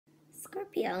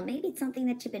Scorpio, maybe it's something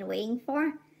that you've been waiting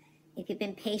for. If you've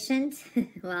been patient,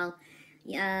 well,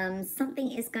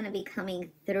 something is going to be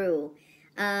coming through.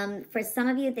 For some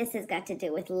of you, this has got to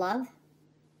do with love.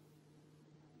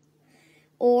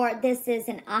 Or this is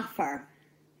an offer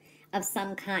of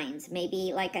some kind.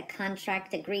 Maybe like a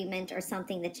contract agreement or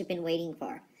something that you've been waiting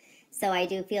for. So I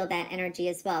do feel that energy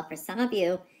as well. For some of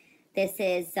you, this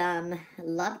is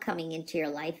love coming into your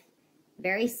life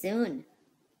very soon.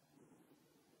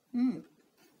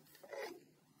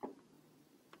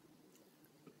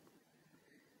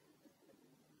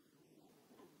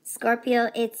 Scorpio,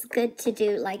 it's good to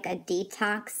do like a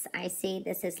detox. I see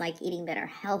this is like eating better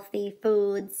healthy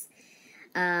foods.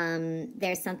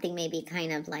 There's something maybe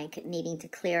kind of like needing to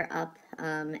clear up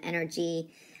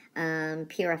energy,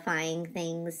 purifying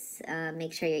things.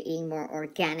 Make sure you're eating more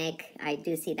organic. I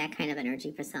do see that kind of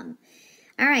energy for some.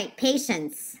 All right,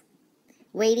 patience.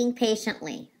 Waiting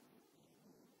patiently.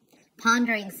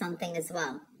 Pondering something as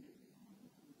well.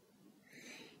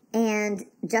 And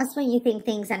just when you think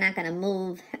things are not going to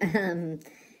move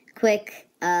quick,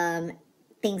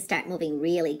 things start moving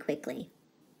really quickly.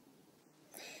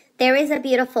 There is a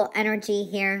beautiful energy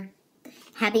here.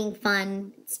 Having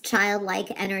fun. It's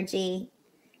childlike energy.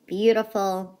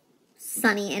 Beautiful,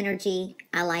 sunny energy.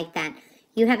 I like that.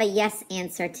 You have a yes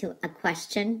answer to a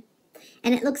question.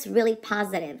 And it looks really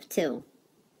positive too.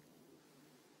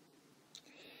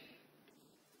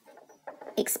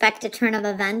 Expect a turn of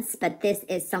events, but this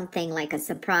is something like a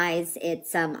surprise.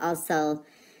 It's also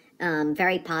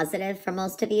very positive for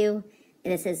most of you.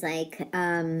 This is like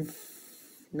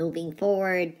moving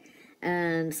forward.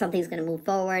 Something's going to move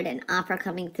forward, an offer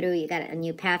coming through. You got a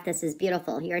new path. This is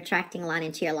beautiful. You're attracting a lot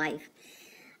into your life.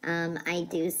 I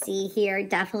do see here,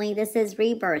 definitely this is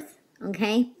rebirth,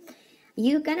 okay?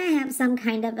 You're going to have some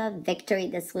kind of a victory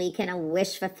this week and a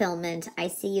wish fulfillment. I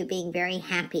see you being very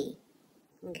happy,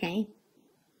 okay?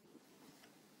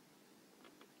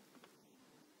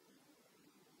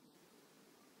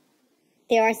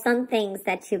 There are some things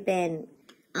that you've been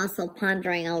also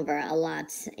pondering over a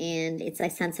lot, and it's a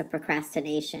sense of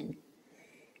procrastination.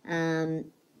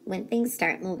 When things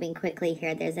start moving quickly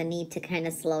here, there's a need to kind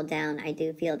of slow down. I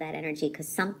do feel that energy because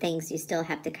some things you still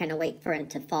have to kind of wait for it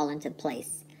to fall into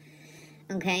place.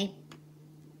 Okay?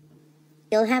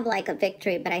 You'll have like a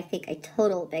victory, but I think a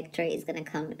total victory is going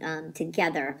to come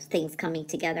together, things coming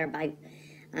together by,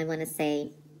 I want to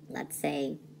say, let's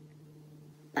say,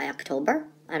 by October.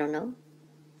 I don't know.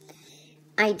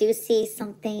 I do see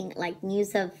something like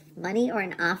news of money or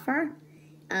an offer,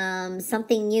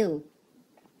 something new.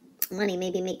 Money,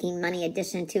 maybe making money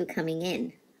addition to coming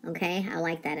in. Okay, I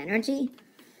like that energy.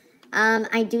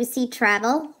 I do see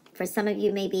travel. For some of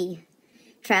you, maybe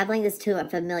traveling is to a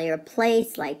familiar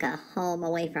place, like a home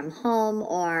away from home,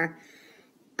 or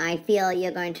I feel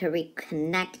you're going to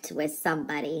reconnect with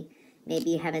somebody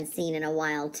maybe you haven't seen in a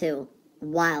while too,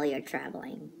 while you're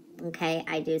traveling. Okay,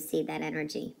 I do see that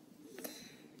energy.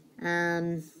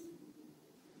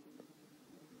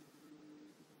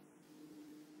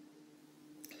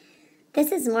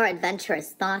 This is more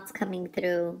adventurous thoughts coming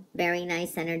through. Very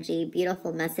nice energy.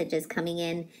 Beautiful messages coming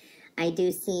in. I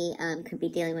do see, could be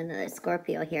dealing with another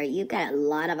Scorpio here. You've got a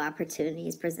lot of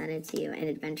opportunities presented to you and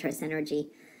adventurous energy.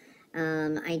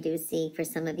 I do see for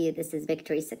some of you, this is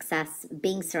victory, success,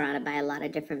 being surrounded by a lot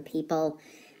of different people.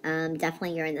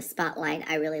 Definitely you're in the spotlight.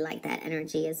 I really like that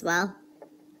energy as well.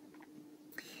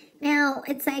 Now,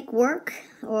 it's like work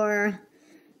or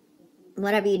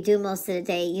whatever you do most of the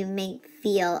day, you may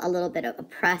feel a little bit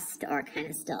oppressed or kind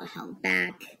of still held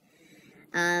back.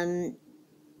 There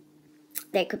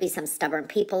could be some stubborn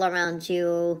people around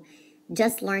you.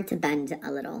 Just learn to bend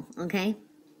a little, okay?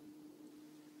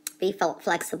 Be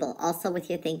flexible also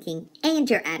with your thinking and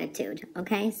your attitude,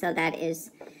 okay? So that is,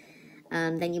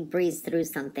 then you breeze through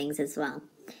some things as well.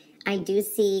 I do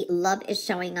see love is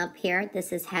showing up here.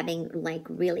 This is having like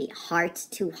really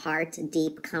heart-to-heart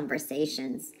deep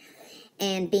conversations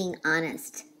and being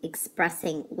honest,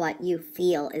 expressing what you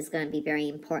feel is going to be very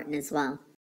important as well.